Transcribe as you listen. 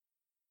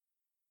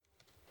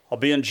I'll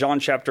be in John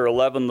chapter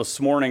 11 this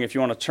morning if you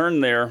want to turn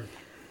there.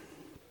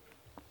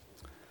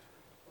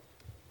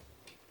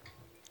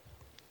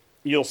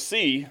 You'll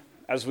see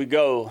as we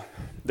go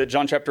that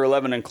John chapter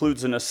 11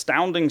 includes an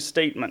astounding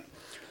statement.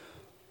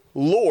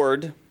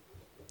 Lord,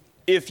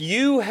 if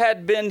you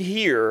had been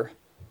here,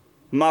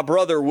 my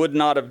brother would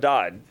not have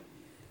died.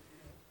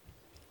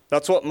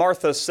 That's what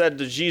Martha said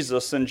to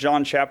Jesus in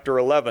John chapter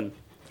 11.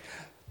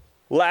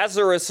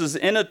 Lazarus is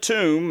in a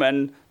tomb,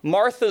 and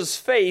Martha's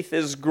faith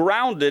is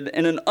grounded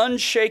in an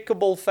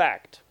unshakable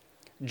fact.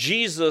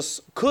 Jesus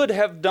could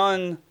have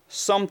done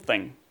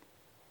something.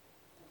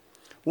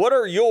 What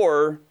are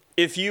your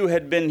if you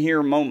had been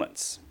here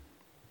moments?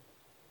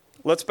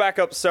 Let's back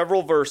up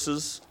several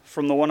verses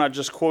from the one I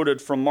just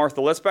quoted from Martha.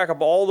 Let's back up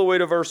all the way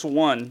to verse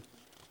 1.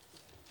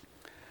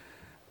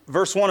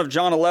 Verse 1 of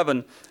John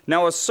 11.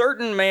 Now a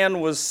certain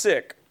man was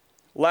sick,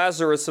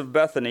 Lazarus of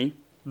Bethany,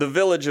 the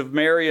village of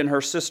Mary and her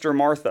sister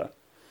Martha.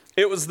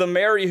 It was the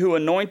Mary who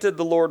anointed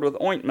the Lord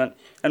with ointment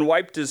and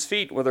wiped his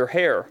feet with her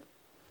hair,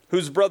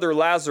 whose brother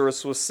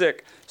Lazarus was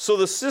sick. So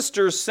the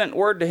sisters sent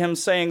word to him,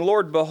 saying,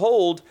 Lord,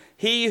 behold,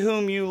 he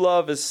whom you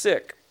love is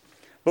sick.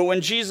 But when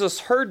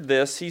Jesus heard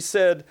this, he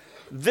said,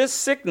 This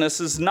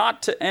sickness is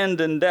not to end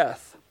in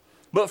death,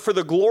 but for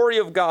the glory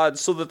of God,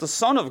 so that the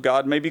Son of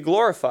God may be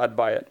glorified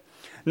by it.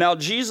 Now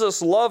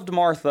Jesus loved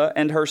Martha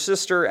and her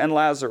sister and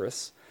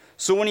Lazarus.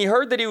 So when he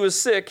heard that he was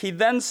sick, he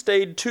then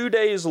stayed 2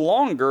 days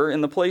longer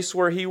in the place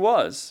where he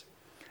was.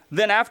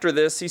 Then after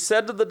this, he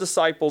said to the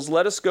disciples,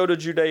 Let us go to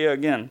Judea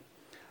again.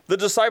 The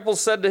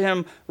disciples said to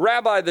him,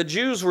 Rabbi, the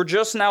Jews were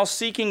just now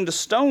seeking to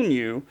stone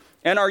you,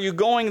 and are you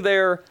going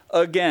there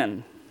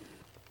again?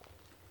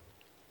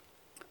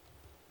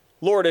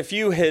 Lord, if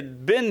you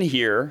had been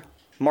here,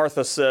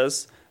 Martha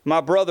says, my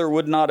brother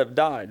would not have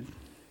died.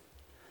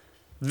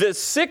 This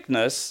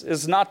sickness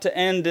is not to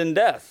end in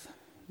death,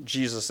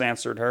 Jesus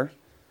answered her.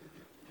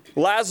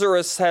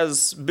 Lazarus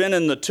has been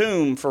in the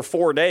tomb for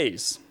 4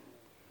 days.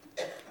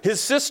 His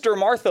sister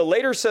Martha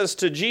later says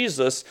to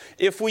Jesus,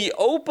 if we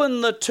open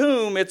the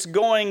tomb, it's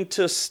going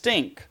to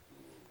stink.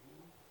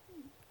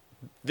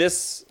 I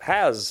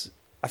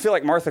feel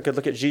like Martha could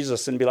look at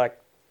Jesus and be like,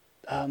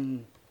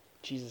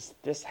 Jesus,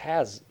 this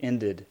has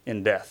ended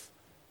in death.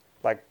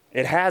 Like,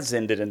 it has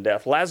ended in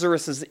death.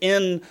 Lazarus is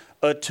in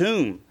a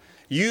tomb.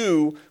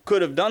 You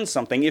could have done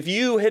something. If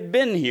you had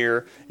been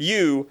here,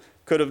 you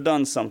could have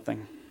done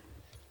something.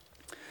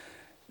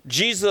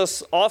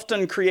 Jesus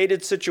often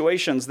created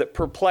situations that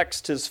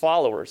perplexed his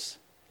followers,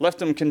 left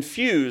them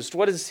confused.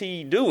 What is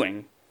he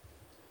doing?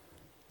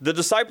 The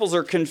disciples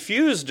are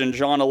confused in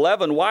John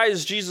 11. Why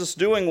is Jesus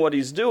doing what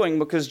he's doing?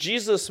 Because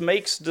Jesus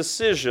makes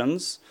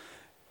decisions.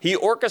 He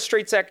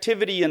orchestrates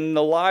activity in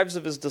the lives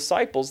of his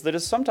disciples that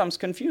is sometimes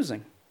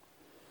confusing.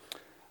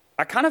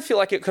 I kind of feel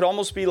like it could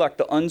almost be like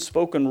the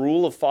unspoken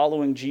rule of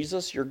following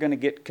Jesus. You're going to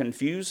get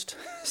confused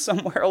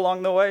somewhere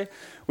along the way.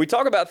 We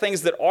talk about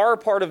things that are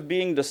part of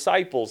being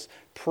disciples: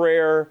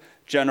 prayer,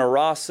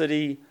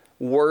 generosity,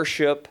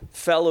 worship,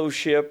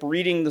 fellowship,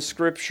 reading the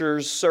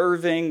scriptures,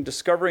 serving,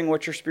 discovering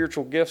what your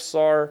spiritual gifts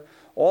are,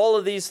 all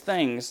of these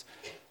things.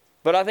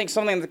 But I think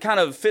something that kind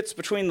of fits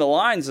between the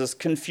lines is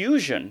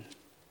confusion.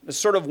 It's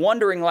sort of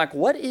wondering, like,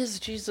 what is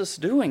Jesus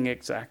doing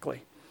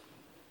exactly?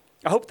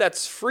 I hope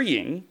that's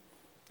freeing.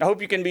 I hope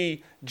you can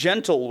be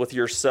gentle with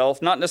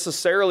yourself, not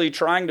necessarily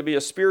trying to be a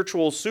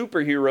spiritual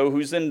superhero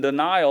who's in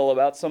denial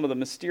about some of the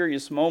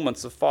mysterious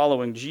moments of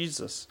following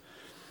Jesus.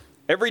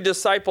 Every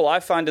disciple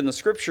I find in the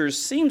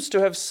scriptures seems to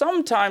have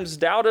sometimes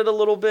doubted a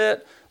little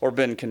bit, or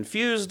been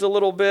confused a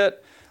little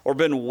bit, or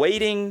been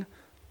waiting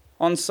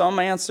on some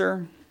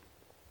answer.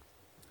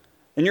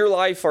 In your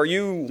life, are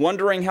you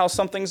wondering how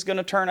something's going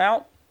to turn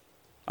out?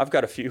 I've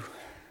got a few.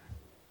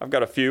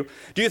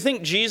 Do you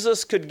think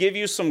Jesus could give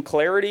you some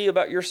clarity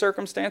about your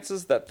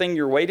circumstances, that thing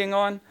you're waiting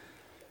on?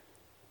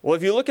 Well,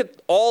 if you look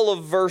at all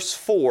of verse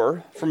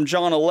 4 from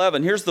John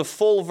 11, here's the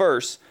full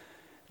verse.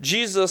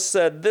 Jesus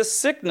said, This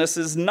sickness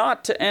is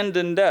not to end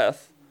in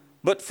death,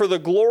 but for the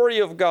glory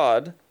of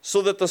God,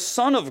 so that the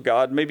Son of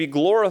God may be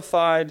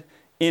glorified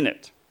in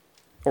it,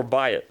 or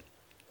by it.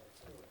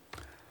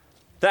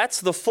 That's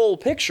the full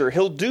picture.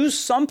 He'll do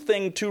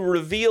something to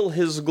reveal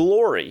his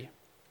glory.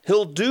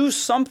 He'll do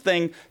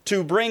something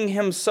to bring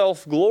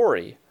himself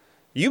glory.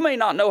 You may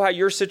not know how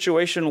your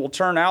situation will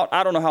turn out.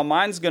 I don't know how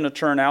mine's going to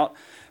turn out.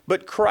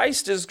 But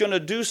Christ is going to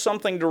do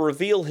something to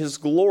reveal his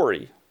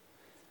glory.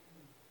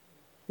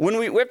 When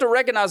we have to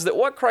recognize that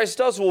what Christ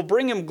does will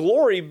bring him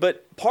glory,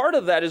 but part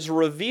of that is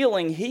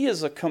revealing he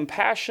is a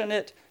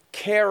compassionate,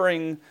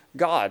 caring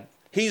God.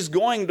 He's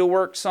going to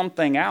work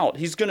something out.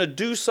 He's going to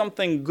do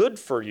something good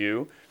for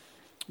you.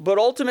 But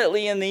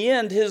ultimately, in the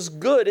end, his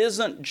good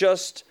isn't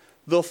just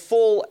the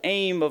full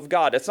aim of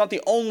God. It's not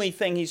the only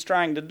thing he's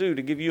trying to do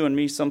to give you and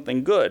me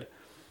something good.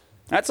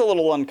 That's a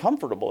little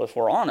uncomfortable if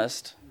we're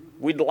honest.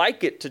 We'd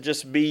like it to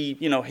just be,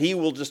 he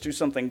will just do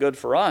something good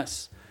for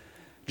us.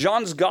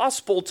 John's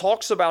gospel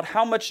talks about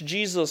how much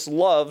Jesus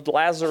loved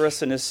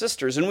Lazarus and his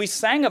sisters, and we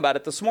sang about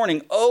it this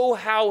morning. Oh,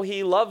 how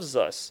he loves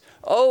us.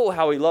 Oh,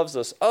 how he loves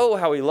us. Oh,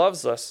 how he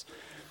loves us.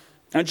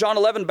 And John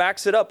 11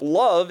 backs it up.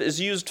 Love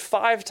is used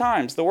 5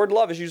 times. The word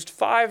love is used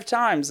 5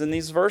 times in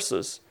these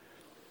verses.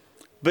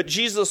 But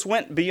Jesus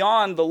went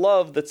beyond the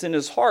love that's in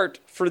his heart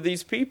for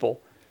these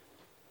people.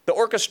 The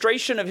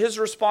orchestration of his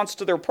response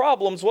to their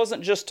problems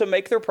wasn't just to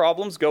make their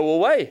problems go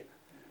away,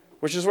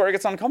 which is where it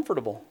gets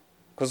uncomfortable,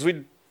 because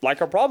we'd like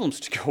our problems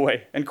to go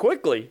away and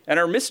quickly, and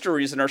our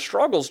mysteries and our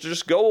struggles to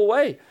just go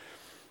away.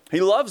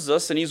 He loves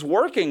us and he's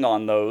working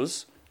on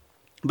those.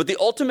 But the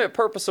ultimate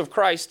purpose of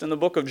Christ in the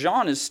book of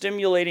John is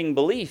stimulating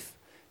belief.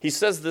 He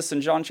says this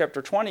in John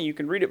chapter 20. You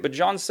can read it. But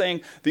John's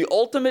saying the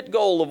ultimate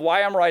goal of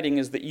why I'm writing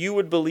is that you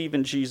would believe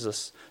in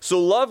Jesus.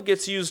 So love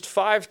gets used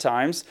 5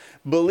 times.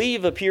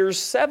 Believe appears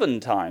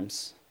 7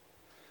 times.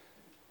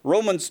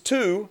 Romans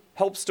 2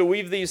 helps to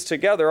weave these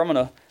together. I'm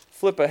going to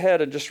flip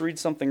ahead and just read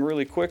something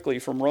really quickly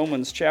from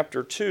Romans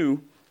chapter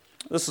 2.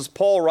 This is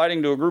Paul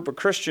writing to a group of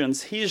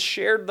Christians. He's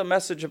shared the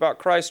message about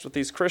Christ with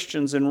these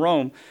Christians in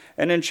Rome.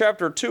 And in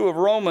chapter 2 of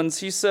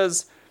Romans, he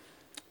says,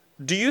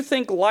 "Do you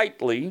think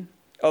lightly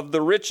of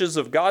the riches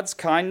of God's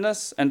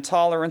kindness and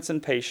tolerance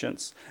and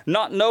patience,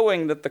 not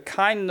knowing that the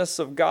kindness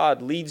of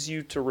God leads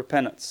you to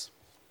repentance?"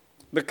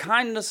 The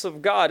kindness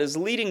of God is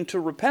leading to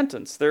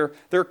repentance.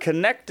 They're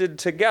connected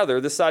together,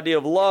 this idea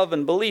of love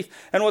and belief.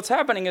 And what's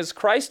happening is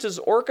Christ is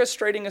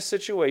orchestrating a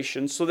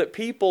situation so that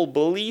people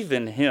believe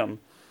in him.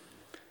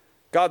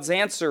 God's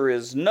answer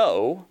is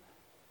no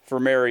for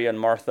Mary and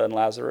Martha and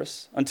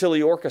Lazarus until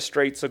he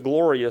orchestrates a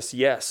glorious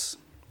yes.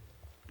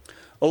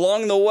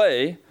 Along the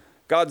way,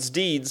 God's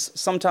deeds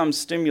sometimes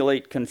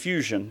stimulate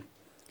confusion,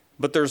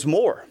 but there's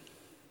more.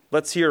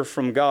 Let's hear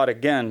from God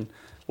again.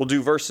 We'll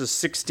do verses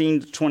 16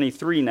 to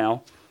 23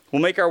 now.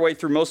 We'll make our way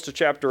through most of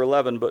chapter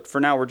 11, but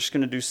for now we're just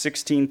going to do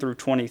 16 through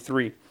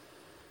 23.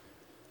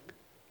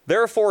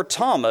 "Therefore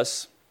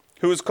Thomas,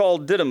 who is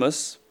called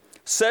Didymus,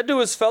 said to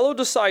his fellow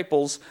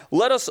disciples,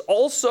 'Let us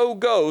also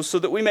go so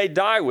that we may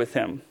die with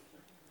him.'"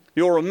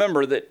 You'll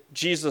remember that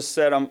Jesus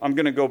said, I'm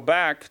going to go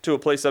back to a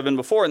place I've been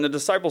before. And the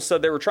disciples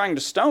said they were trying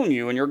to stone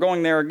you and you're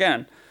going there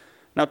again.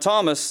 Now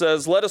Thomas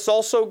says, "Let us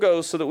also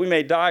go so that we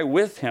may die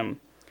with him."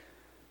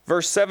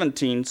 Verse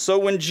 17, "So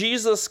when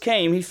Jesus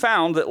came, he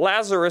found that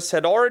Lazarus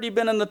had already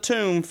been in the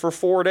tomb for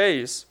 4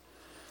 days.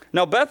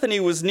 Now Bethany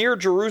was near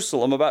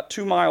Jerusalem, about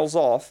 2 miles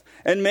off,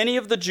 and many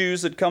of the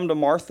Jews had come to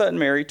Martha and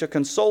Mary to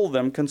console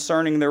them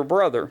concerning their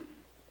brother.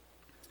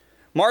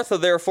 Martha,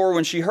 therefore,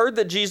 when she heard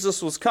that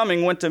Jesus was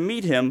coming, went to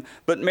meet him,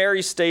 but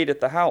Mary stayed at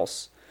the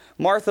house.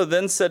 Martha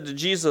then said to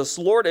Jesus,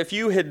 'Lord, if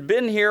you had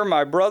been here,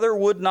 my brother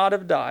would not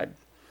have died.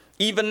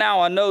 Even now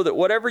I know that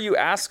whatever you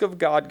ask of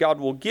God, God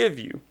will give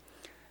you.'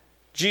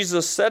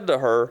 Jesus said to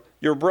her,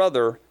 'Your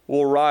brother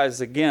will rise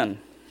again.'"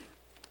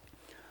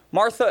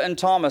 Martha and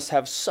Thomas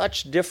have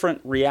such different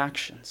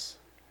reactions.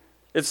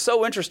 It's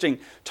so interesting.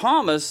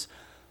 Thomas,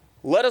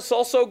 "Let us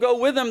also go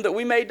with him that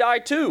we may die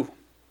too."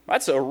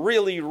 That's a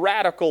really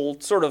radical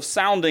sort of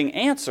sounding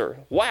answer.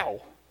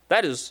 Wow,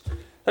 that is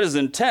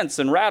intense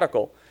and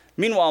radical.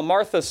 Meanwhile,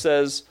 Martha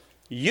says,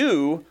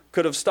 "You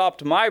could have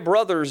stopped my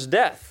brother's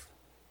death."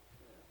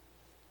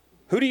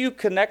 Who do you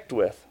connect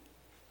with?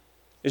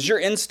 Is your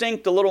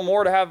instinct a little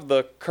more to have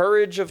the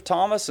courage of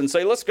Thomas and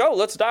say, "Let's go,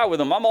 let's die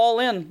with him, I'm all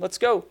in, let's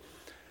go"?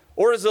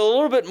 Or is it a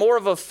little bit more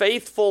of a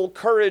faithful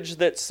courage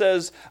that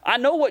says, "I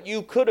know what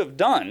you could have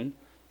done.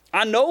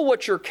 I know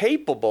what you're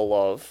capable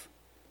of.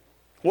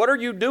 What are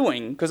you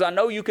doing? Because I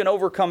know you can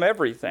overcome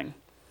everything."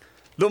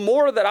 The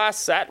more that I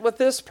sat with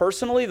this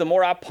personally, the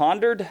more I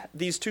pondered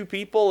these two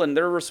people and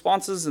their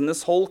responses in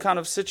this whole kind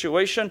of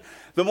situation,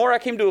 the more I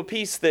came to a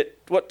peace that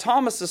what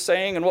Thomas is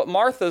saying and what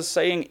Martha is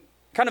saying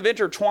kind of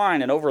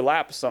intertwine and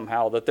overlap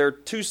somehow, that they're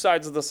 2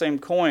 sides of the same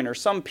coin or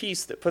some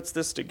piece that puts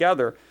this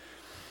together.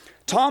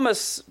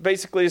 Thomas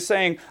basically is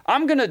saying,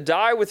 I'm going to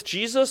die with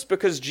Jesus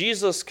because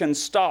Jesus can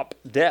stop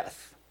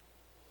death.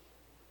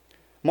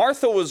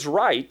 Martha was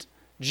right.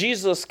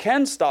 Jesus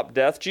can stop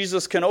death.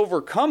 Jesus can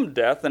overcome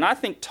death. And I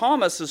think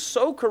Thomas is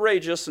so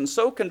courageous and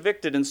so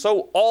convicted and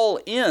so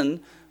all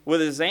in with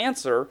his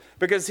answer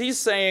because he's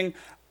saying,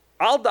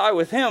 I'll die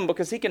with him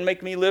because he can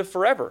make me live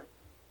forever.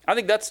 I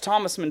think that's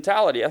Thomas'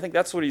 mentality. I think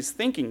that's what he's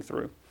thinking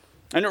through.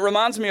 And it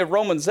reminds me of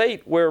Romans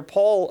 8, where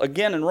Paul,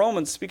 again in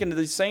Romans, speaking to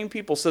these same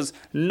people, says,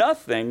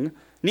 nothing,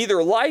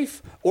 neither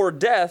life or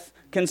death,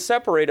 can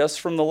separate us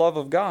from the love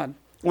of God,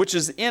 which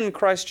is in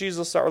Christ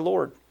Jesus our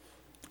Lord.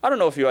 I don't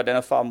know if you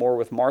identify more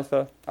with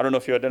Martha. I don't know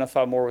if you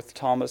identify more with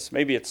Thomas.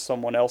 Maybe it's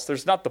someone else.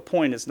 The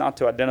point is not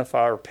to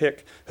identify or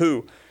pick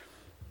who.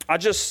 I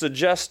just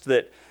suggest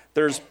that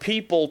there's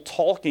people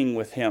talking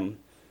with him.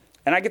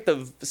 And I get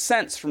the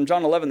sense from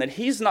John 11 that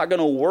he's not going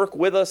to work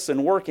with us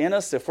and work in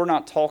us if we're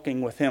not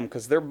talking with him,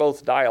 because they're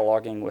both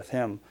dialoguing with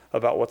him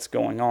about what's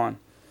going on.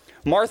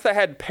 Martha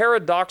had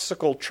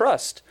paradoxical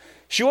trust.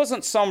 She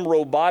wasn't some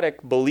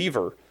robotic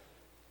believer.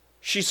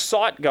 She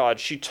sought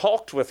God. She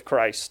talked with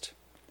Christ.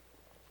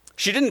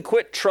 She didn't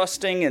quit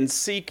trusting and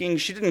seeking.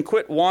 She didn't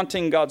quit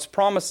wanting God's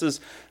promises.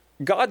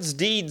 God's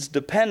deeds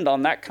depend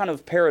on that kind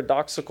of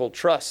paradoxical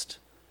trust.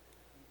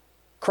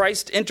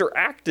 Christ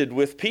interacted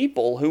with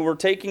people who were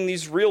taking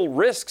these real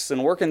risks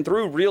and working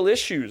through real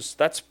issues.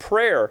 That's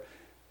prayer.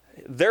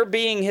 They're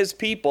being his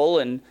people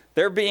and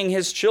they're being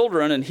his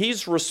children, and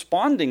he's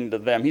responding to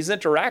them. He's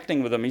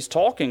interacting with them. He's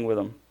talking with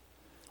them.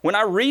 When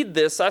I read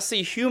this, I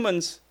see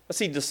humans, I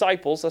see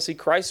disciples, I see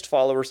Christ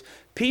followers,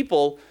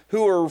 people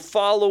who are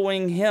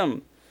following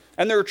him.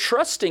 And they're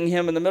trusting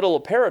him in the middle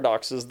of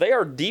paradoxes. They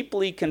are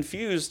deeply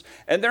confused,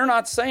 and they're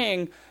not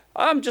saying,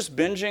 I'm just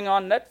binging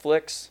on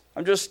Netflix.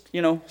 I'm just,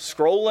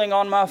 scrolling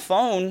on my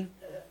phone.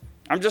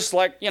 I'm just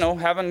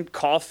having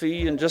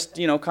coffee and just,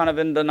 kind of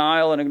in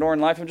denial and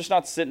ignoring life. I'm just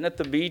not sitting at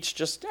the beach,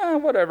 just,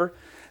 whatever.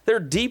 They're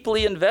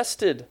deeply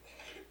invested.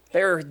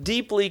 They're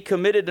deeply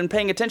committed and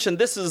paying attention.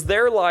 This is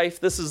their life.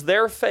 This is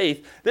their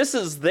faith. This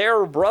is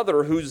their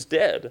brother who's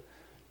dead.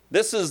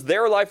 This is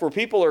their life where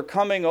people are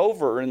coming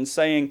over and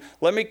saying,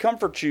 let me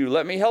comfort you,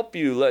 let me help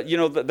you.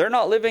 They're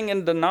not living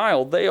in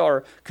denial. They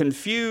are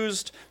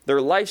confused.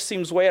 Their life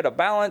seems way out of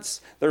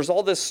balance. There's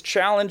all this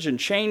challenge and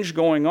change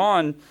going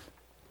on,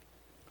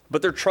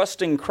 but they're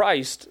trusting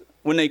Christ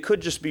when they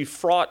could just be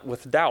fraught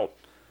with doubt.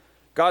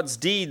 God's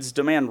deeds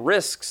demand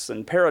risks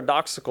and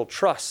paradoxical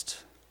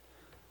trust.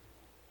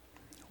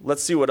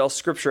 Let's see what else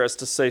Scripture has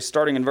to say,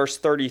 starting in verse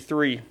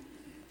 33.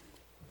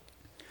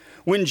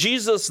 When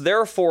Jesus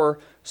therefore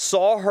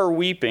saw her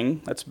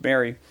weeping, that's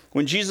Mary,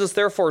 when Jesus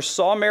therefore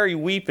saw Mary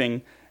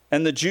weeping,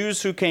 and the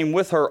Jews who came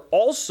with her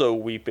also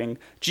weeping,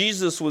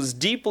 Jesus was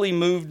deeply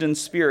moved in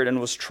spirit and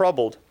was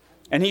troubled.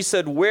 And he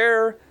said,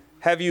 where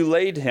have you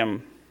laid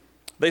him?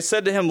 They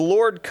said to him,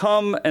 Lord,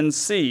 come and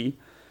see.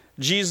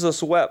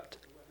 Jesus wept.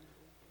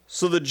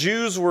 So the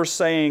Jews were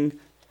saying,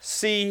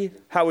 see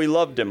how he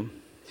loved him.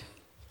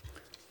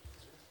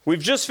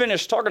 We've just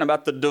finished talking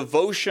about the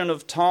devotion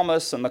of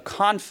Thomas and the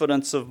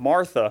confidence of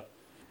Martha.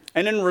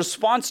 And in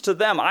response to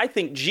them, I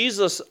think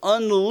Jesus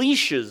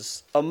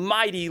unleashes a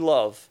mighty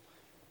love.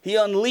 He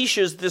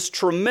unleashes this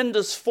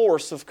tremendous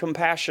force of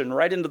compassion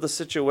right into the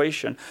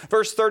situation.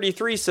 Verse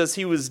 33 says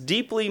he was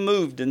deeply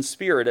moved in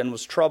spirit and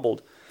was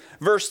troubled.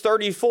 Verse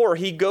 34,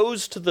 he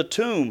goes to the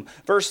tomb.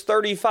 Verse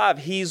 35,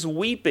 he's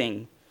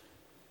weeping.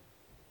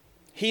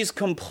 He's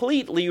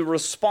completely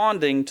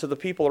responding to the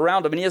people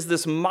around him, and he has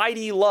this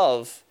mighty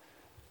love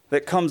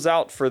that comes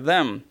out for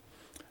them.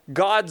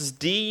 God's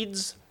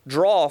deeds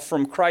draw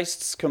from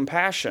Christ's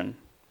compassion.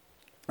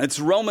 It's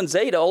Romans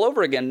 8 all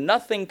over again.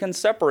 Nothing can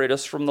separate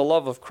us from the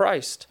love of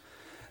Christ.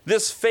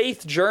 This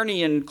faith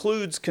journey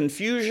includes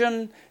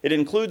confusion. It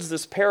includes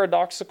this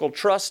paradoxical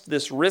trust,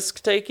 this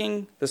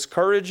risk-taking, this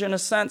courage in a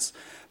sense.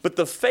 But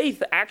the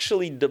faith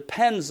actually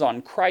depends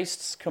on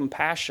Christ's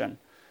compassion.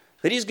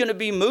 That he's going to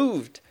be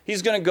moved.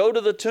 He's going to go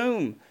to the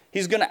tomb.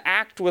 He's going to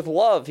act with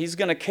love. He's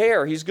going to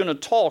care. He's going to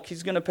talk.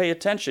 He's going to pay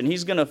attention.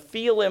 He's going to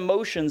feel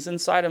emotions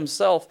inside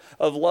himself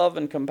of love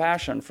and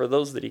compassion for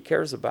those that he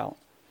cares about.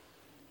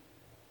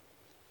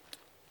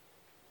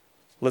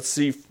 Let's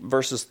see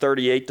verses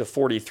 38 to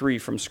 43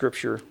 from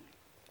Scripture.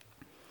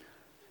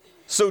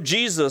 So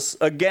Jesus,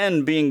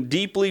 again being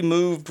deeply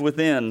moved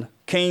within,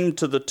 came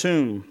to the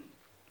tomb.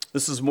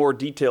 This is more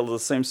detail of the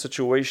same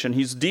situation.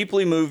 He's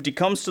deeply moved. He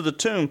comes to the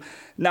tomb.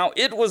 Now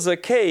it was a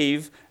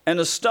cave, and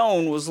a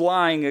stone was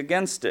lying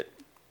against it.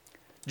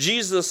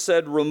 Jesus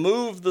said,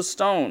 remove the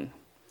stone.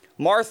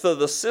 Martha,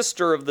 the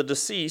sister of the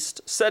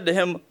deceased, said to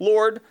him,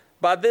 Lord,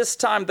 by this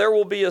time there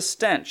will be a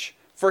stench,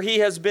 for he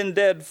has been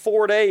dead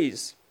 4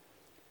 days.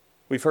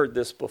 We've heard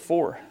this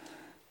before.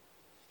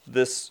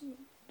 This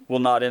will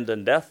not end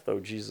in death, though,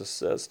 Jesus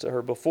says to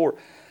her before.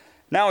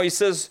 Now he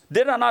says,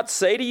 did I not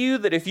say to you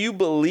that if you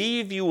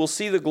believe, you will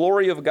see the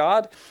glory of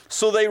God?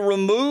 So they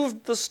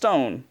removed the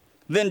stone.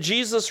 Then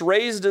Jesus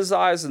raised his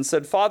eyes and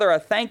said, Father, I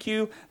thank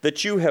you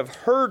that you have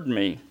heard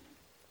me.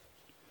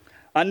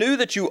 I knew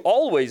that you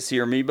always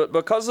hear me, but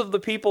because of the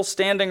people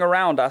standing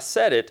around, I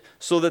said it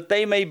so that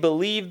they may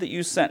believe that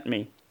you sent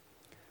me.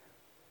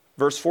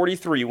 Verse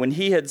 43, when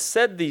he had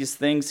said these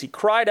things, he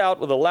cried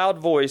out with a loud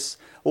voice,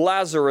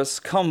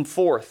 Lazarus, come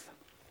forth.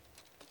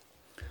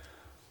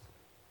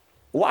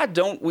 Why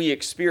don't we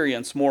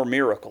experience more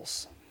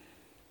miracles?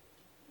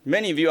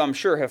 Many of you, I'm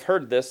sure, have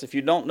heard this. If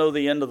you don't know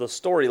the end of the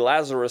story,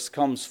 Lazarus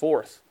comes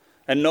forth.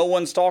 And no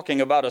one's talking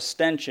about a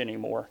stench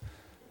anymore.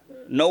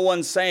 No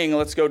one's saying,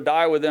 let's go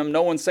die with him.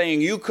 No one's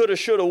saying, you coulda,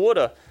 shoulda,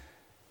 woulda.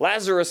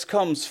 Lazarus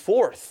comes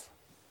forth.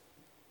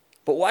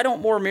 But why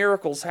don't more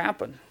miracles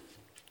happen?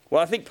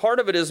 Well, I think part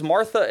of it is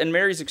Martha and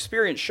Mary's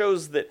experience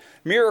shows that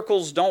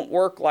miracles don't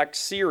work like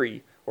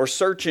Siri or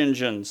search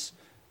engines.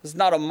 It's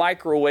not a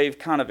microwave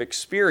kind of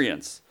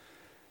experience.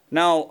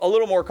 Now, a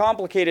little more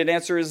complicated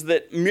answer is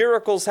that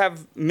miracles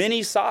have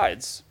many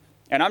sides.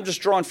 And I'm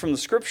just drawing from the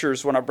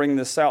Scriptures when I bring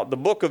this out. The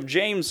book of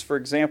James, for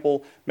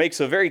example,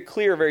 makes a very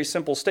clear, very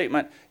simple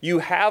statement. You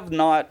have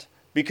not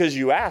because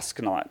you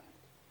ask not.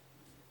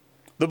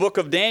 The book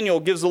of Daniel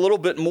gives a little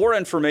bit more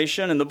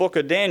information. In the book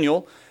of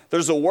Daniel,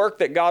 there's a work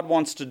that God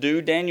wants to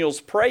do. Daniel's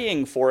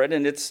praying for it,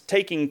 and it's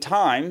taking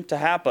time to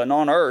happen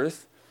on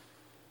earth.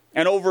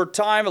 And over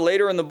time,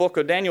 later in the book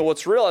of Daniel,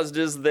 what's realized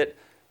is that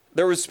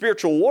there was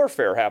spiritual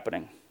warfare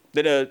happening.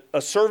 that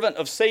a servant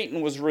of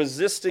Satan was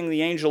resisting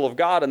the angel of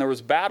God, and there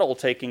was battle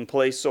taking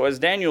place. So as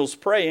Daniel's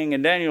praying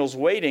and Daniel's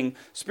waiting,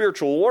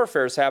 spiritual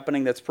warfare is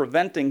happening that's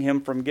preventing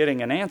him from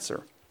getting an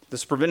answer.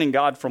 That's preventing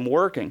God from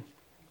working.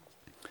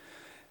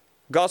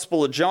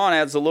 Gospel of John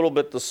adds a little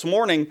bit this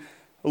morning,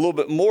 a little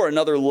bit more,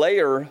 another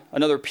layer,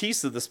 another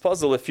piece of this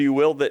puzzle, if you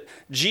will, that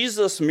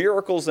Jesus'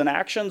 miracles and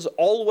actions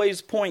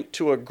always point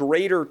to a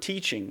greater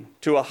teaching,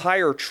 to a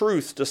higher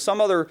truth, to some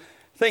other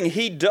thing.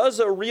 He does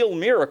a real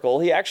miracle.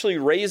 He actually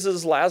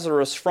raises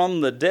Lazarus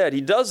from the dead.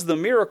 He does the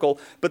miracle,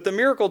 but the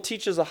miracle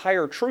teaches a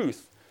higher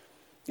truth.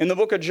 In the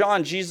book of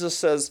John, Jesus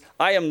says,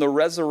 I am the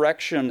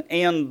resurrection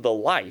and the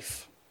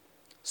life.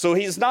 So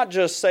he's not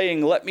just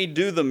saying, let me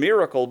do the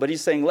miracle, but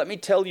he's saying, let me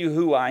tell you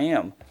who I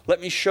am.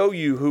 Let me show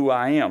you who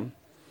I am.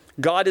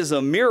 God is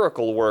a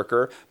miracle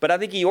worker, but I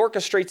think he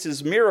orchestrates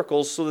his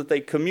miracles so that they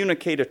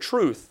communicate a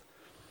truth.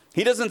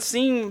 He doesn't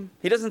seem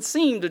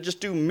to just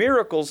do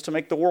miracles to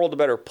make the world a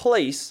better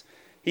place.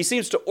 He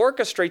seems to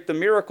orchestrate the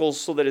miracles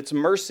so that it's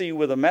mercy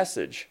with a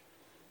message.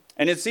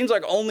 And it seems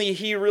like only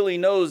he really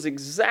knows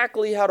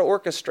exactly how to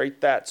orchestrate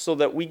that so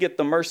that we get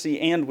the mercy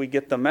and we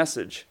get the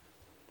message.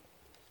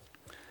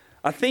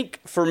 I think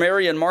for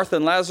Mary and Martha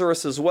and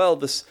Lazarus as well,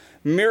 this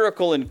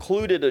miracle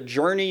included a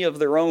journey of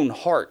their own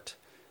heart.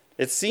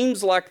 It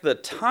seems like the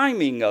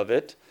timing of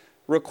it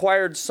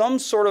required some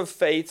sort of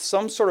faith,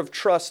 some sort of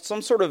trust,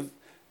 some sort of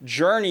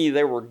journey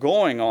they were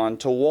going on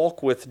to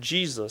walk with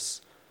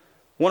Jesus.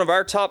 One of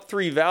our top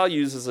 3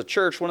 values as a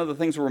church, one of the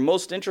things we're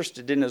most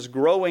interested in is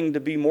growing to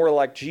be more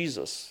like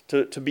Jesus,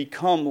 to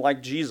become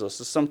like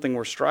Jesus is something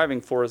we're striving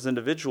for as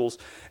individuals.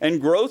 And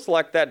growth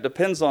like that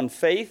depends on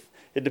faith,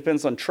 it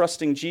depends on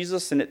trusting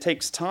Jesus, and it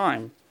takes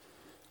time.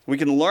 We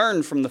can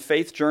learn from the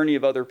faith journey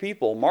of other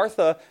people.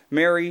 Martha,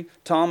 Mary,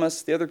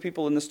 Thomas, the other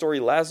people in the story,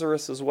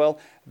 Lazarus as well,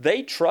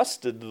 they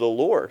trusted the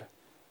Lord.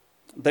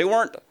 They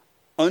weren't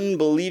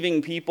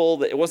unbelieving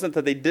people. It wasn't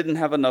that they didn't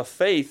have enough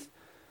faith,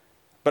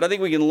 but I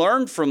think we can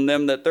learn from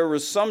them that there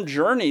was some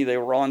journey they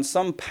were on,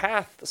 some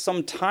path,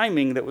 some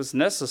timing that was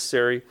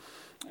necessary.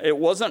 It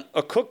wasn't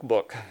a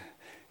cookbook.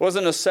 It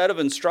wasn't a set of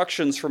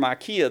instructions from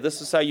IKEA.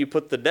 This is how you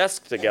put the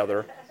desk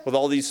together with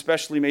all these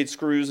specially made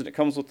screws, and it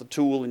comes with the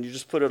tool, and you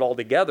just put it all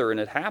together, and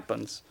it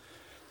happens.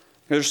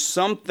 There's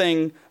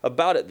something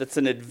about it that's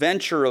an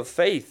adventure of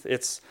faith.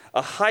 It's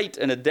a height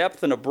and a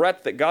depth and a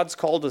breadth that God's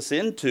called us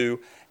into,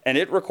 and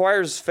it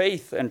requires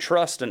faith and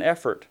trust and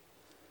effort.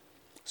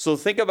 So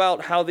think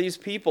about how these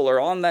people are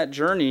on that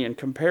journey and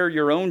compare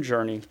your own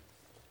journey.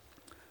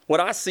 What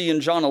I see in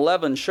John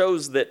 11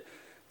 shows that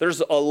there's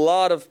a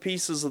lot of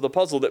pieces of the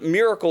puzzle, that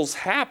miracles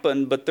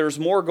happen, but there's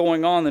more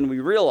going on than we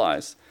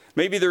realize.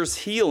 Maybe there's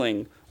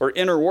healing or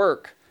inner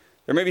work.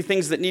 There may be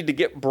things that need to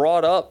get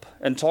brought up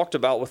and talked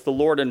about with the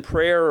Lord in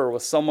prayer or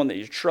with someone that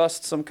you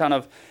trust, some kind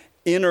of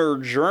inner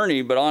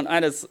journey. But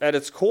at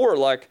its core,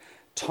 like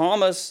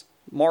Thomas,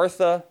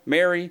 Martha,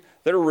 Mary,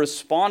 they're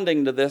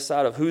responding to this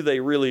out of who they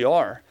really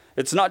are.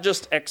 It's not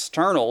just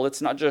external.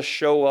 It's not just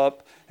show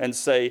up and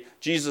say,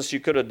 Jesus,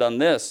 you could have done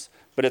this.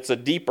 But it's a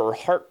deeper,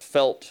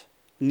 heartfelt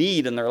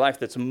need in their life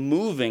that's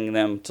moving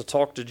them to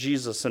talk to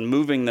Jesus and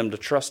moving them to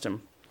trust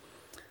him.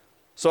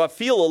 So I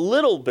feel a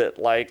little bit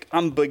like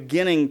I'm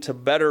beginning to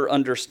better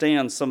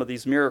understand some of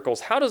these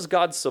miracles. How does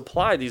God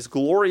supply these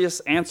glorious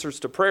answers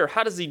to prayer?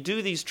 How does he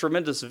do these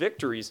tremendous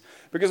victories?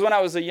 Because when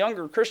I was a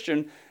younger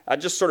Christian, I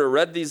just sort of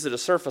read these at a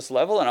surface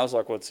level, and I was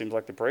like, well, it seems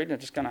like they prayed, and it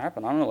just kind of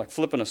happened. I don't know, like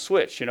flipping a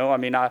switch, you know? I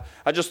mean, I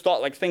just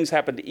thought like things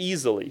happened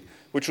easily,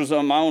 which was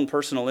on my own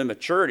personal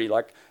immaturity.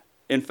 Like,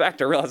 in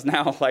fact, I realize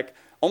now, like,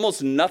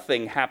 almost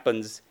nothing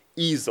happens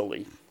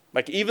easily.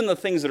 Like even the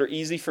things that are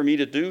easy for me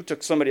to do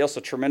took somebody else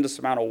a tremendous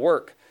amount of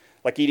work,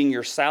 like eating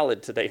your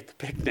salad today at the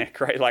picnic,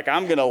 right? Like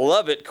I'm going to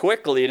love it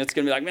quickly and it's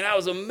going to be like, man, that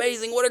was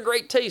amazing. What a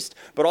great taste.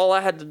 But all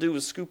I had to do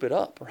was scoop it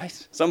up,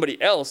 right? Somebody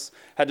else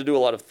had to do a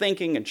lot of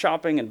thinking and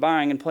chopping and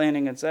buying and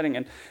planning and setting.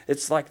 And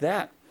it's like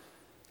that.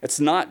 It's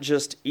not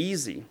just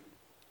easy.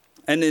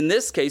 And in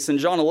this case, in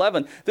John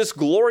 11, this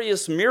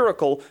glorious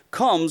miracle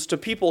comes to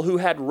people who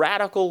had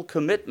radical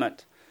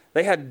commitment.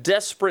 They had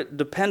desperate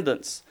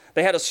dependence.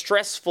 They had a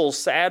stressful,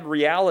 sad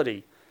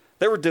reality.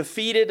 They were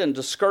defeated and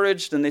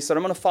discouraged, and they said,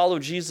 I'm going to follow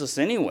Jesus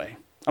anyway.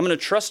 I'm going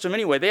to trust him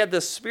anyway. They had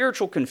this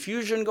spiritual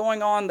confusion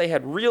going on. They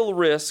had real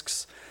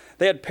risks.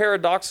 They had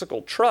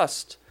paradoxical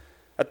trust.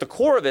 At the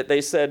core of it, they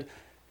said,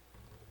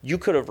 you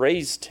could have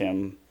raised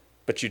him,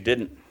 but you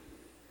didn't.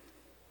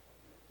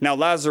 Now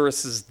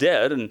Lazarus is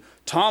dead, and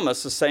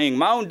Thomas is saying,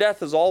 my own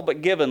death is all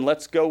but given.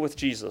 Let's go with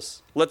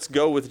Jesus. Let's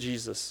go with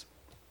Jesus.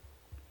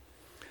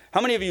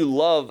 How many of you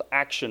love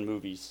action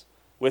movies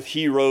with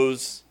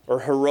heroes or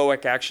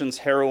heroic actions,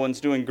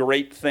 heroines doing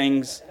great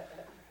things?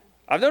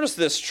 I've noticed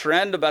this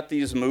trend about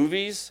these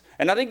movies,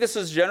 and I think this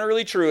is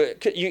generally true.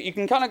 You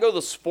can kind of go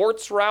the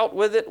sports route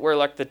with it, where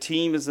like the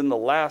team is in the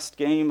last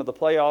game of the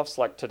playoffs,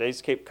 like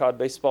today's Cape Cod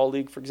Baseball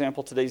League, for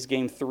example, today's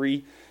game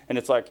 3, and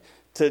it's like,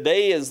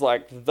 today is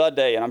like the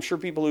day, and I'm sure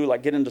people who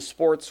like get into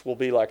sports will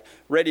be like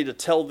ready to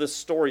tell this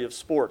story of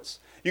sports.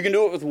 You can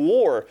do it with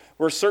war,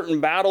 where certain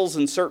battles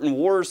and certain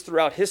wars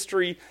throughout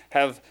history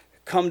have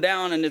come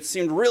down and it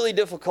seemed really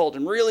difficult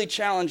and really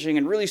challenging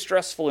and really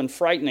stressful and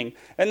frightening.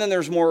 And then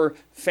there's more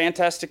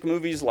fantastic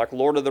movies like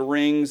Lord of the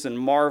Rings and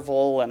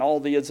Marvel and all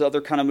these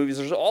other kind of movies.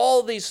 There's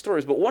all these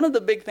stories. But one of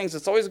the big things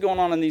that's always going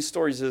on in these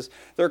stories is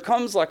there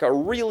comes like a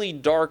really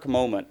dark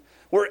moment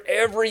where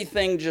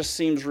everything just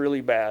seems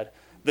really bad.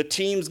 The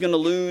team's going to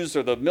lose,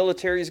 or the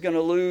military's going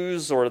to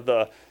lose, or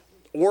the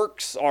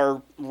orcs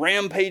are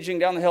rampaging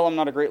down the hill. I'm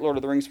not a great Lord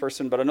of the Rings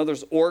person, but I know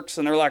there's orcs,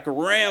 and they're like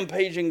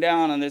rampaging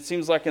down, and it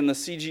seems like in the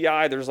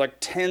CGI there's like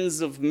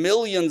tens of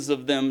millions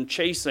of them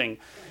chasing,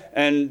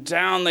 and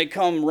down they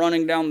come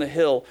running down the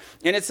hill.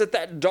 And it's at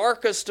that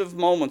darkest of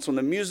moments when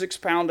the music's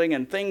pounding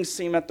and things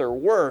seem at their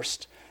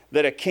worst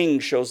that a king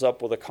shows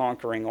up with a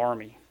conquering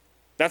army.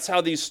 That's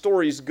how these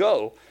stories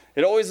go.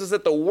 It always is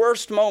at the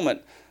worst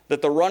moment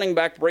that the running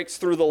back breaks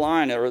through the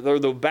line, or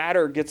the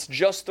batter gets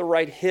just the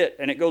right hit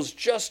and it goes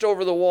just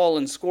over the wall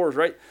and scores,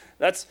 right?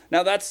 That's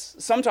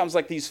sometimes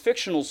like these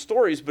fictional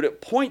stories, but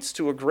it points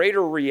to a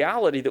greater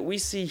reality that we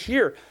see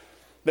here,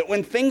 that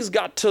when things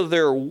got to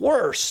their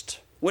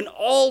worst, when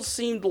all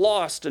seemed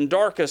lost and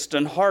darkest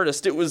and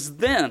hardest, it was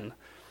then,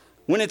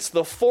 when it's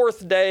the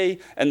fourth day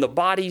and the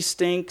body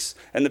stinks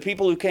and the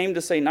people who came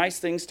to say nice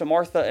things to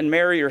Martha and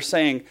Mary are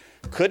saying,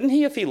 couldn't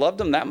he, if he loved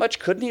them that much,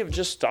 couldn't he have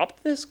just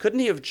stopped this? Couldn't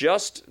he have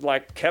just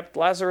like kept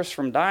Lazarus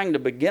from dying to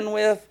begin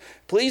with?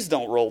 Please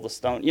don't roll the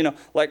stone. You know,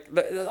 like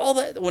all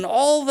that, when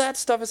all that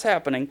stuff is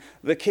happening,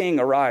 the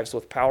king arrives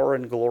with power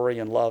and glory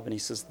and love, and he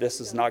says,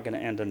 this is not going to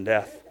end in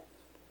death.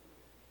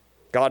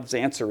 God's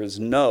answer is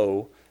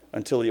no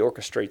until he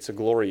orchestrates a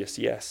glorious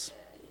yes.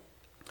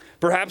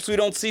 Perhaps we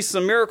don't see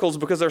some miracles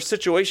because our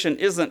situation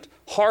isn't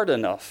hard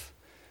enough.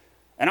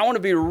 And I want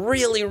to be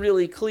really,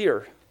 really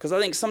clear, because I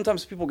think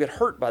sometimes people get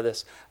hurt by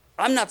this.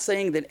 I'm not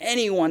saying that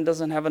anyone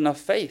doesn't have enough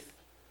faith.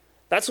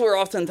 That's where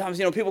oftentimes,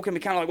 people can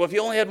be kind of like, well, if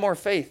you only had more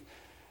faith.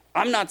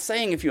 I'm not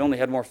saying if you only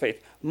had more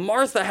faith.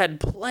 Martha had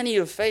plenty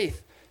of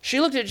faith.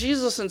 She looked at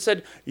Jesus and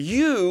said,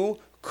 you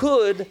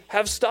could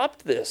have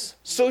stopped this.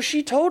 So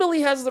she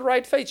totally has the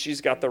right faith.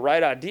 She's got the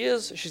right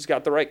ideas. She's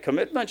got the right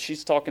commitment.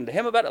 She's talking to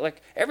him about it,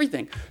 like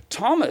everything.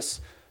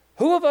 Thomas,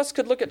 who of us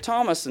could look at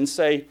Thomas and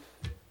say,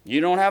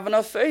 you don't have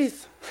enough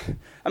faith?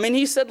 I mean,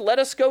 he said, let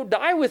us go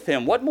die with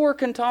him. What more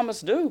can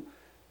Thomas do?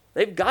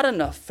 They've got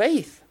enough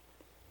faith.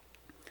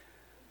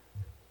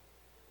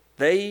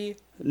 They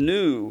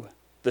knew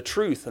the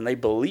truth and they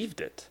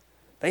believed it.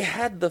 They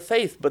had the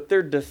faith, but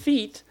their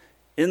defeat,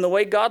 in the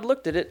way God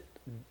looked at it,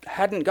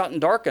 hadn't gotten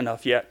dark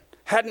enough yet,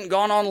 hadn't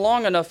gone on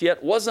long enough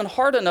yet, wasn't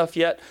hard enough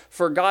yet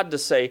for God to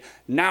say,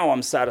 now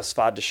I'm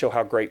satisfied to show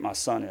how great my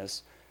son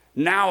is.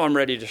 Now I'm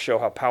ready to show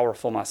how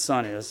powerful my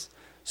son is.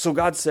 So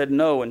God said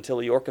no until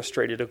he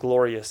orchestrated a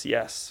glorious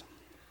yes.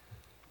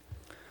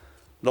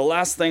 The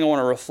last thing I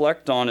want to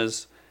reflect on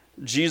is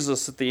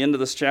Jesus at the end of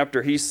this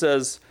chapter. He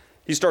says,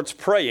 he starts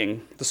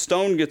praying. The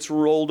stone gets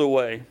rolled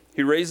away.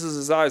 He raises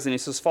his eyes and he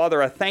says,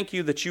 Father, I thank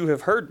you that you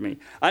have heard me.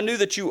 I knew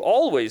that you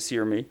always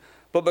hear me,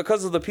 but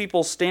because of the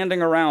people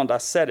standing around, I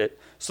said it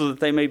so that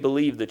they may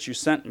believe that you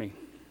sent me.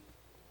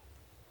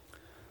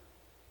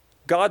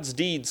 God's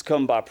deeds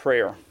come by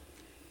prayer.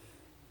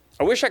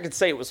 I wish I could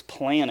say it was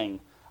planning.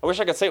 I wish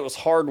I could say it was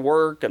hard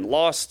work and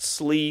lost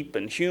sleep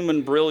and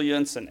human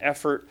brilliance and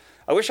effort.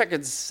 I wish I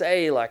could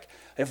say, like,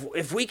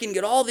 if we can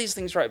get all these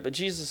things right. But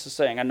Jesus is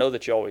saying, I know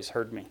that you always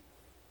heard me.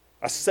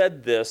 I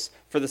said this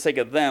for the sake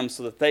of them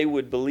so that they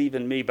would believe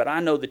in me, but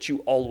I know that you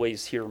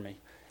always hear me.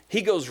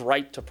 He goes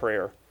right to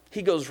prayer.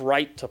 He goes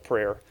right to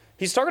prayer.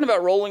 He's talking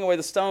about rolling away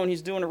the stone.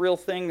 He's doing a real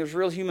thing. There's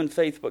real human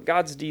faith, but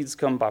God's deeds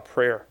come by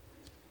prayer.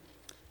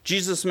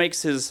 Jesus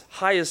makes his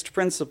highest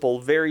principle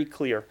very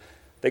clear,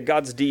 that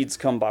God's deeds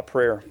come by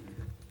prayer.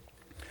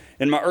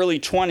 In my early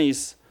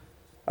 20s,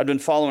 I'd been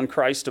following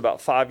Christ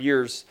about 5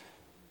 years,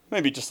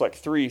 maybe just like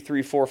 3,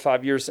 4,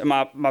 5 years. And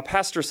my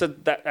pastor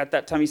said that at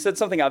that time, he said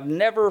something I've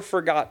never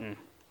forgotten.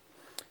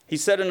 He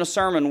said in a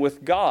sermon,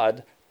 with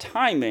God,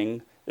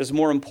 timing is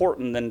more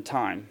important than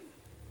time.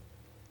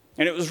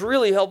 And it was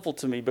really helpful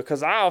to me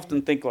because I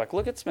often think like,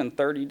 look, it's been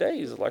 30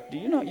 days. Like, do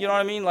you know what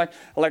I mean? Like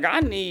I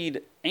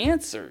need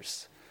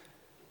answers.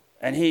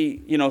 And he,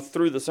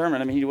 through the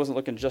sermon, he wasn't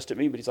looking just at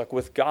me, but he's like,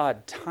 with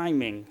God,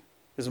 timing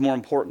is more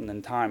important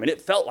than time. And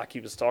it felt like he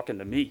was talking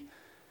to me.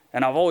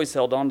 And I've always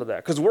held on to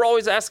that because we're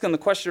always asking the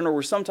question, or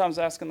we're sometimes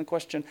asking the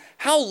question,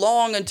 how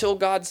long until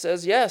God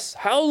says yes?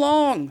 How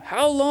long?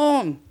 How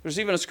long? There's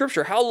even a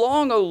scripture, how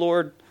long, O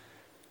Lord?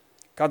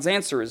 God's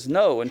answer is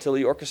no until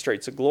he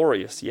orchestrates a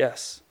glorious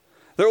yes.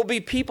 There will be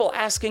people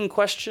asking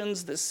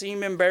questions that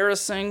seem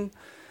embarrassing.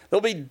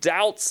 There'll be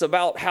doubts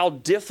about how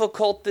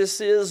difficult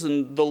this is,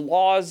 and the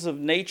laws of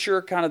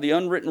nature, kind of the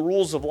unwritten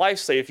rules of life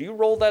say, if you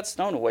roll that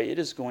stone away, it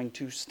is going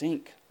to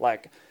stink.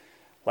 Like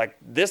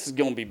this is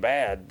going to be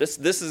bad. This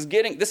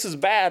is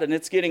bad, and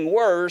it's getting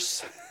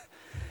worse.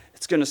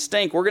 It's going to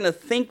stink. We're going to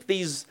think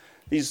these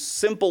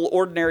simple,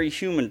 ordinary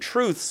human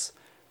truths,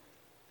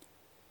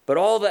 but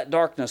all that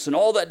darkness and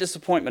all that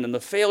disappointment and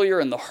the failure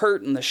and the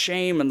hurt and the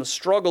shame and the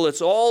struggle,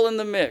 it's all in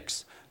the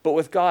mix. But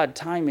with God,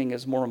 timing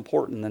is more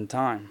important than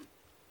time.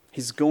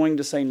 He's going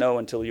to say no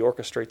until he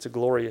orchestrates a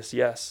glorious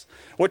yes.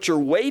 What you're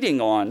waiting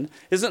on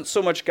isn't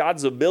so much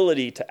God's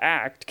ability to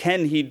act,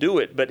 can he do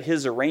it, but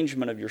his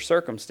arrangement of your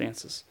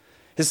circumstances.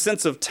 His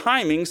sense of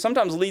timing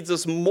sometimes leads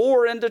us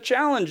more into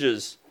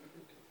challenges.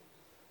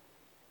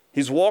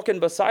 He's walking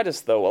beside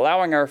us, though,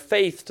 allowing our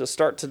faith to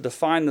start to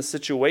define the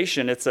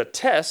situation. It's a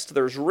test.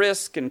 There's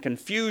risk and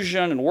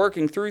confusion and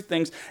working through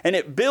things. And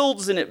it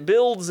builds and it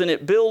builds and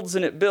it builds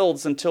and it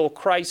builds until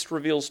Christ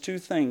reveals two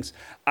things.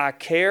 I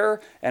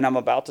care and I'm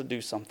about to do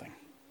something.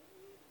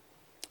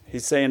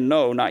 He's saying,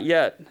 no, not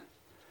yet.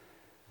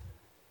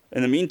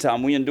 In the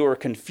meantime, we endure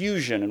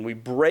confusion and we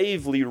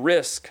bravely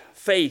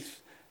we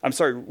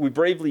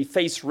bravely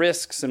face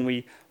risks and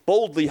we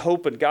boldly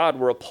hope in God.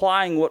 We're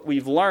applying what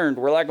we've learned.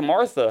 We're like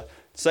Martha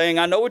saying,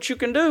 I know what you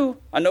can do.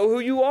 I know who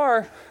you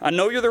are. I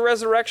know you're the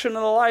resurrection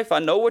and the life. I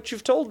know what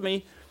you've told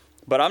me,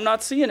 but I'm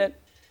not seeing it.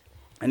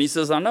 And he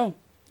says, I know.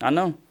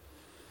 I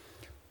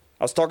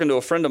was talking to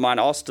a friend of mine,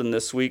 Austin,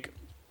 this week.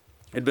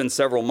 It'd been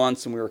several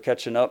months and we were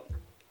catching up.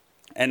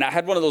 And I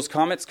had one of those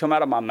comments come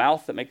out of my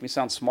mouth that make me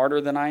sound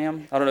smarter than I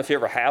am. I don't know if you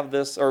ever have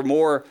this, or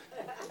more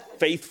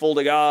faithful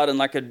to God and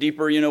like a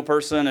deeper,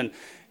 person. And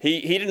he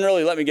didn't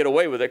really let me get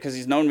away with it because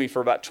he's known me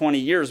for about 20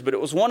 years. But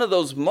it was one of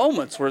those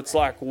moments where it's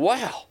like,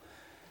 wow,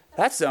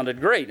 that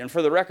sounded great. And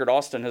for the record,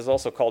 Austin has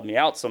also called me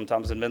out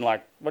sometimes and been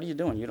like, what are you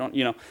doing? You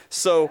don't,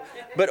 So,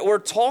 but we're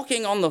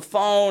talking on the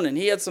phone and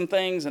he had some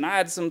things and I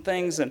had some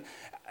things. And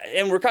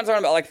we're kind of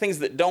talking about like things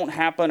that don't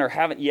happen or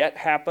haven't yet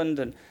happened.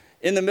 And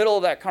in the middle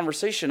of that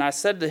conversation, I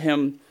said to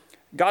him,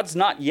 God's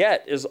not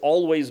yet is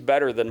always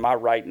better than my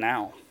right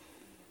now.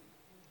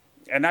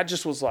 And I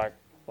just was like,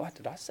 what,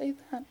 did I say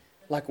that?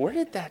 Like, where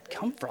did that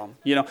come from?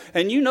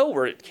 And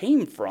where it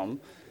came from.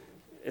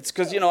 It's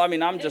because,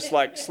 I'm just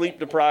like sleep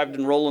deprived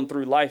and rolling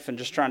through life and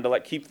just trying to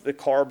like keep the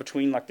car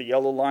between like the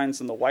yellow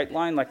lines and the white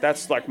line. Like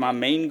that's like my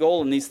main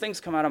goal. And these things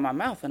come out of my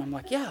mouth and I'm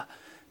like, yeah,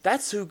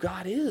 that's who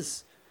God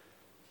is.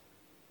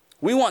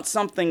 We want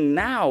something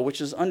now,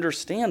 which is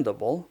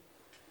understandable,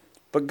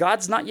 but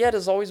God's not yet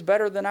is always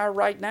better than our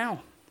right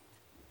now.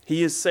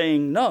 He is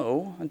saying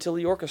no until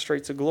he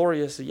orchestrates a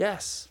glorious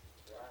yes.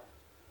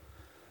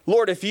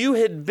 Lord, if you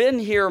had been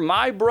here,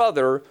 my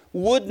brother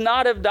would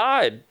not have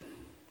died.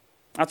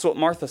 That's what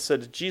Martha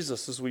said to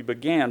Jesus as we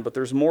began, but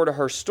there's more to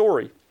her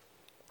story.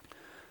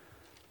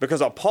 Because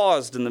I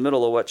paused in the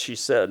middle of what she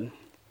said.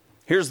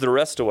 Here's the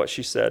rest of what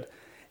she said.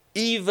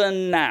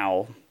 Even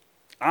now,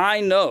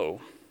 I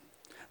know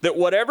that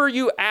whatever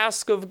you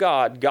ask of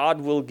God,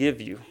 God will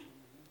give you.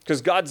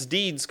 Because God's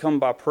deeds come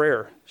by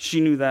prayer. She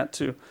knew that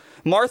too.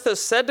 Martha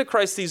said to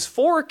Christ these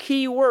 4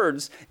 key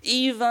words,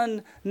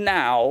 even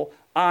now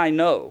I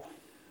know.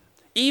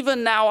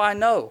 Even now I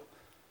know.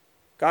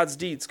 God's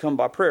deeds come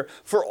by prayer.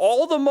 For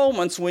all the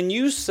moments when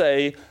you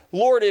say,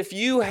 Lord, if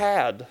you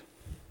had,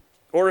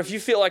 or if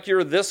you feel like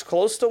you're this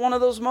close to one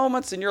of those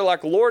moments and you're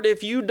like, Lord,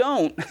 if you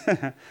don't,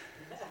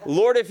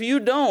 Lord, if you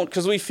don't,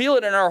 because we feel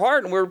it in our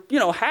heart and we're,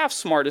 half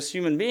smart as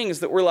human beings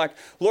that we're like,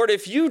 Lord,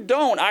 if you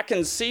don't, I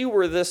can see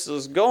where this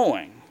is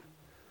going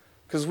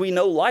because we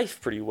know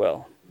life pretty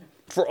well.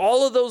 For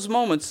all of those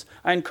moments,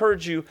 I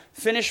encourage you,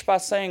 finish by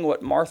saying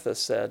what Martha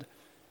said.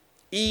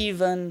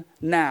 Even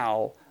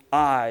now,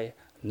 I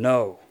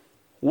know.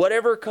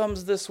 Whatever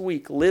comes this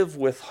week, live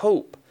with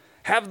hope.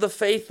 Have the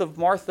faith of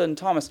Martha and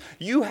Thomas.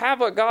 You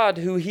have a God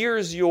who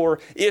hears your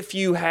if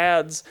you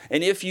hads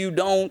and if you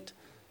don't.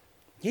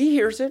 He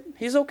hears it.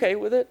 He's okay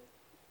with it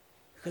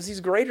because he's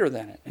greater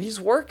than it. And he's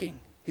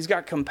working. He's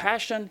got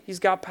compassion. He's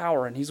got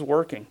power and he's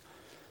working.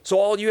 So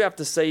all you have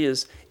to say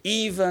is,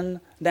 even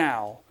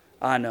now,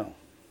 I know.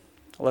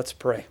 Let's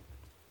pray.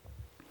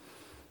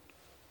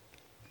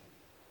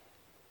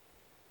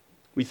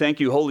 We thank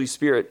you, Holy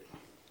Spirit,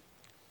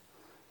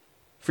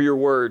 for your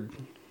word.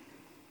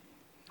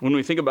 When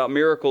we think about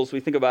miracles, we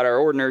think about our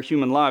ordinary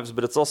human lives,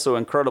 but it's also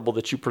incredible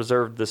that you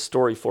preserved this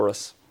story for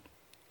us.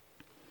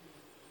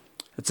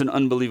 It's an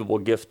unbelievable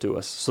gift to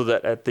us, so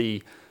that at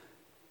the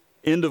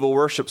end of a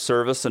worship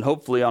service, and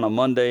hopefully on a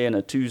Monday and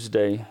a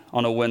Tuesday,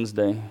 on a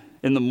Wednesday,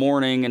 in the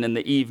morning and in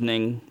the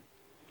evening,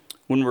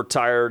 when we're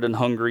tired and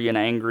hungry and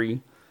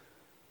angry,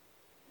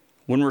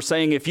 when we're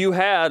saying if you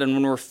had, and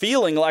when we're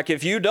feeling like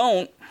if you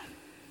don't,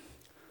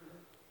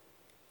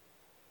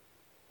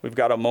 we've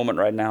got a moment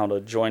right now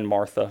to join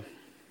Martha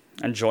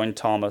and join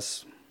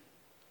Thomas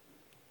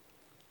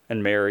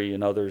and Mary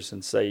and others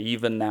and say,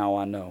 even now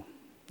I know.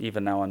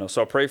 Even now I know.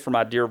 So I pray for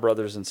my dear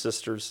brothers and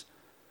sisters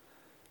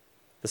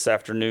this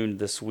afternoon,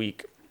 this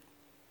week.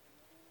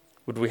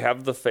 Would we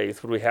have the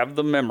faith? Would we have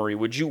the memory?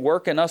 Would you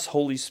work in us,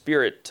 Holy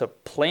Spirit, to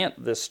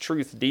plant this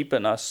truth deep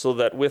in us so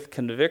that with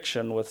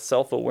conviction, with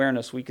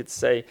self-awareness, we could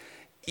say,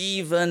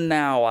 even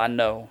now I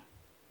know.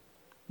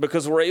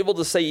 Because we're able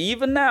to say,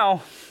 even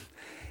now,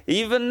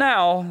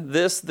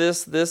 this,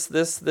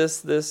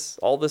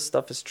 all this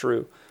stuff is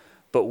true.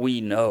 But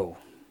we know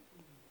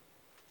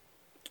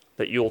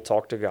that you'll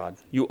talk to God.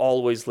 You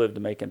always live to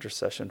make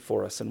intercession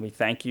for us. And we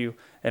thank you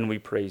and we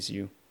praise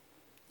you.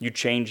 You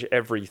change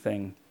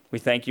everything We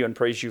thank you and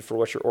praise you for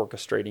what you're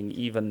orchestrating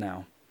even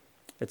now.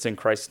 It's in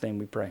Christ's name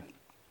we pray.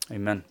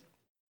 Amen.